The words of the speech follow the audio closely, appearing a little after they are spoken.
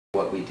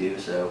what we do.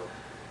 So,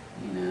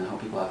 I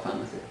hope people have fun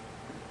with it.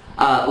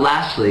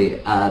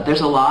 Lastly,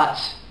 there's a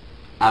lot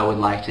I would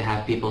like to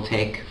have people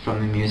take from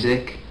the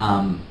music,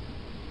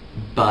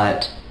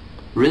 but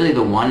really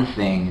the one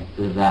thing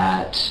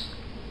that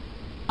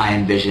I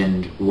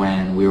envisioned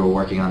when we were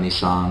working on these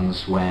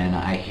songs, when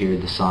I hear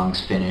the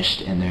songs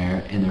finished in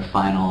their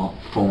final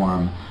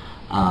form,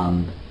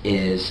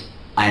 is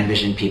I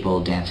envision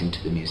people dancing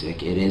to the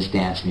music. It is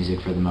dance music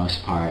for the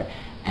most part,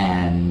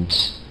 and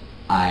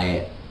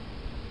I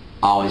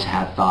always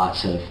had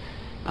thoughts of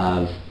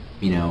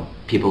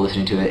people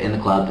listening to it in the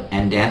club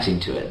and dancing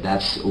to it.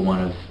 That's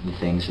one of the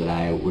things that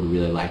I would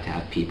really like to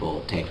have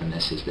people take from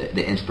this, is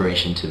the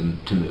inspiration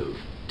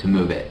to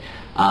move it.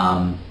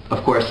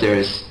 Of course,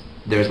 there's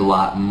a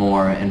lot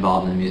more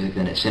involved in the music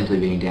than it simply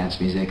being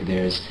dance music.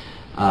 There's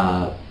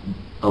a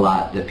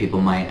lot that people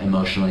might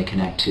emotionally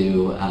connect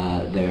to.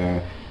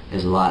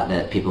 There's a lot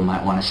that people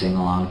might want to sing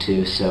along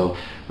to. So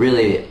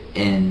really,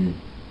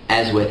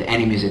 as with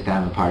any music that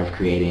I'm a part of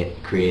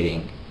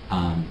creating,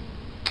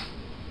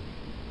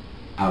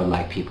 I would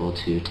like people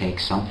to take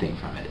something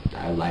from it.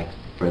 I would like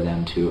for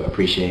them to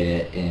appreciate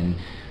it in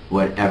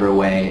whatever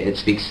way it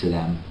speaks to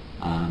them.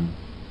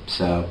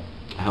 So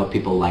I hope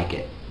people like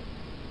it.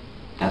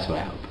 That's what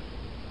I hope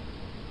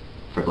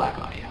for Blaqk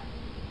Audio.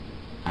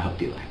 I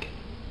hope you like it.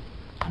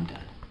 I'm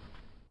done.